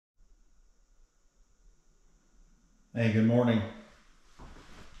Hey, good morning.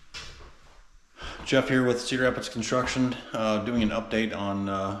 Jeff here with Cedar Rapids Construction, doing an update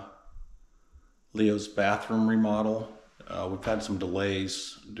on Leo's bathroom remodel. We've had some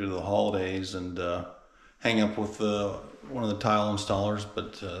delays due to the holidays and hang up with one of the tile installers,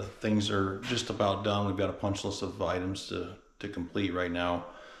 but things are just about done. We've got a punch list of items to complete right now,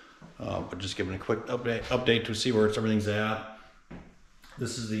 but just giving a quick update to see where everything's at.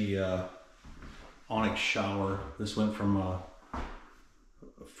 This is the Onyx shower. This went from a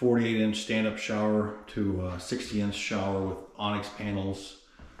 48-inch stand-up shower to a 60-inch shower with Onyx panels.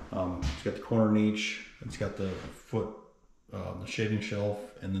 It's got the corner niche, it's got the foot, the shaving shelf,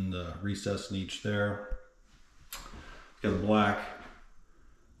 and then the recessed niche there. It's got the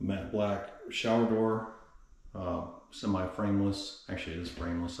matte black shower door, semi-frameless. Actually, it is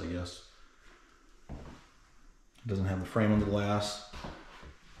frameless, I guess. It doesn't have the frame on the glass.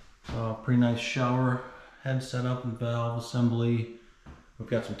 Pretty nice shower head setup and valve assembly. We've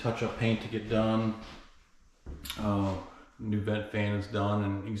got some touch-up paint to get done. New vent fan is done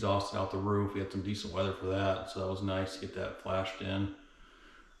and exhausted out the roof. We had some decent weather for that, so that was nice to get that flashed in.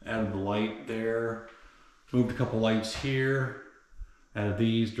 Added the light there. Moved a couple lights here. Added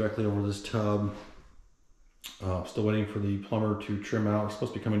these directly over this tub. Still waiting for the plumber to trim out. He's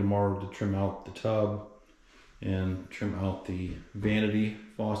supposed to be coming tomorrow to trim out the tub and trim out the vanity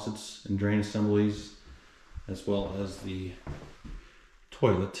faucets and drain assemblies, as well as the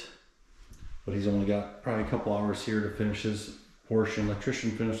toilet. But he's only got probably a couple hours here to finish his portion.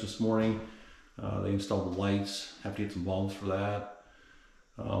 Electrician finished this morning. They installed the lights. Have to get some bulbs for that.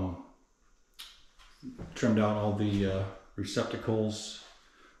 Trimmed out all the receptacles,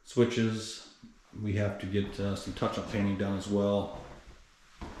 switches. We have to get some touch-up painting done as well.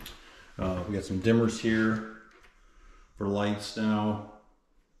 We got some dimmers here for lights now.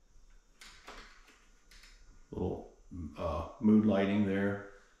 Little mood lighting there.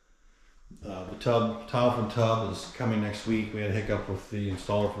 The tile from tub is coming next week. We had a hiccup with the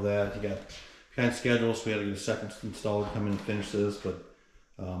installer for that. He got kind of scheduled, so we had to get a second installer to come in and finish this, but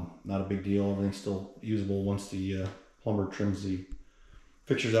not a big deal. Everything's still usable once the plumber trims the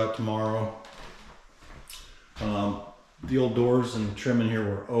fixtures out tomorrow. The old doors and trim in here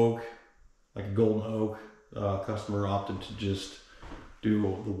were oak, like a golden oak. Customer opted to just do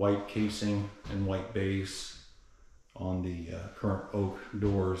the white casing and white base on the current oak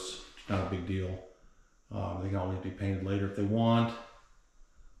doors. Not a big deal. They can always be painted later if they want.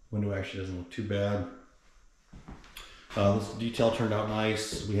 Window actually doesn't look too bad. This detail turned out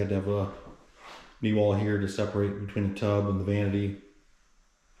nice. We had to have a knee wall here to separate between the tub and the vanity.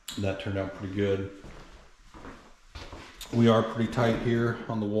 That turned out pretty good. We are pretty tight here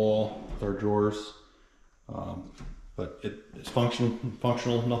on the wall with our drawers, but it's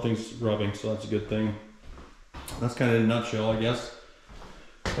functional. Nothing's rubbing, so that's a good thing. That's kind of in a nutshell, I guess.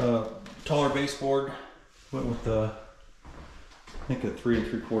 Taller baseboard. Went with I think a 3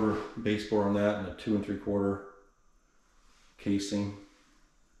 3/4 baseboard on that and a 2 3/4 casing.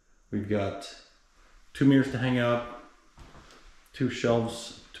 We've got 2 mirrors to hang up, 2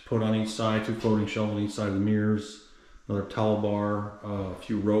 shelves to put on each side, 2 floating shelves on each side of the mirrors, another towel bar, a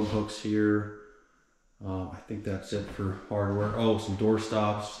few robe hooks here. I think that's it for hardware. Oh, some door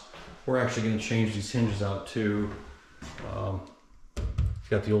stops. We're actually going to change these hinges out too. It's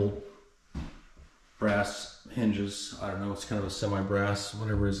got the old brass hinges. I don't know, it's kind of a semi-brass,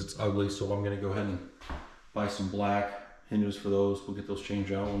 whatever it is, it's ugly, so I'm going to go ahead and buy some black hinges for those. We'll get those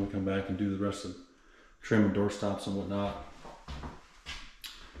changed out when we come back and do the rest of the trim and door stops and whatnot.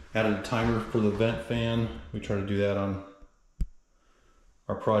 Added a timer for the vent fan. We try to do that on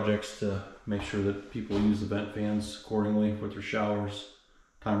our projects to make sure that people use the vent fans accordingly with their showers.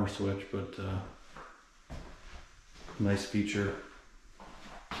 Timer switch, but nice feature.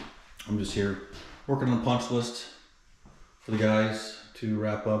 I'm just here working on the punch list for the guys to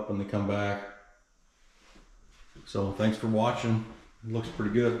wrap up when they come back. So thanks for watching. It looks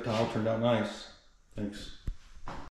pretty good. The tile turned out nice. Thanks.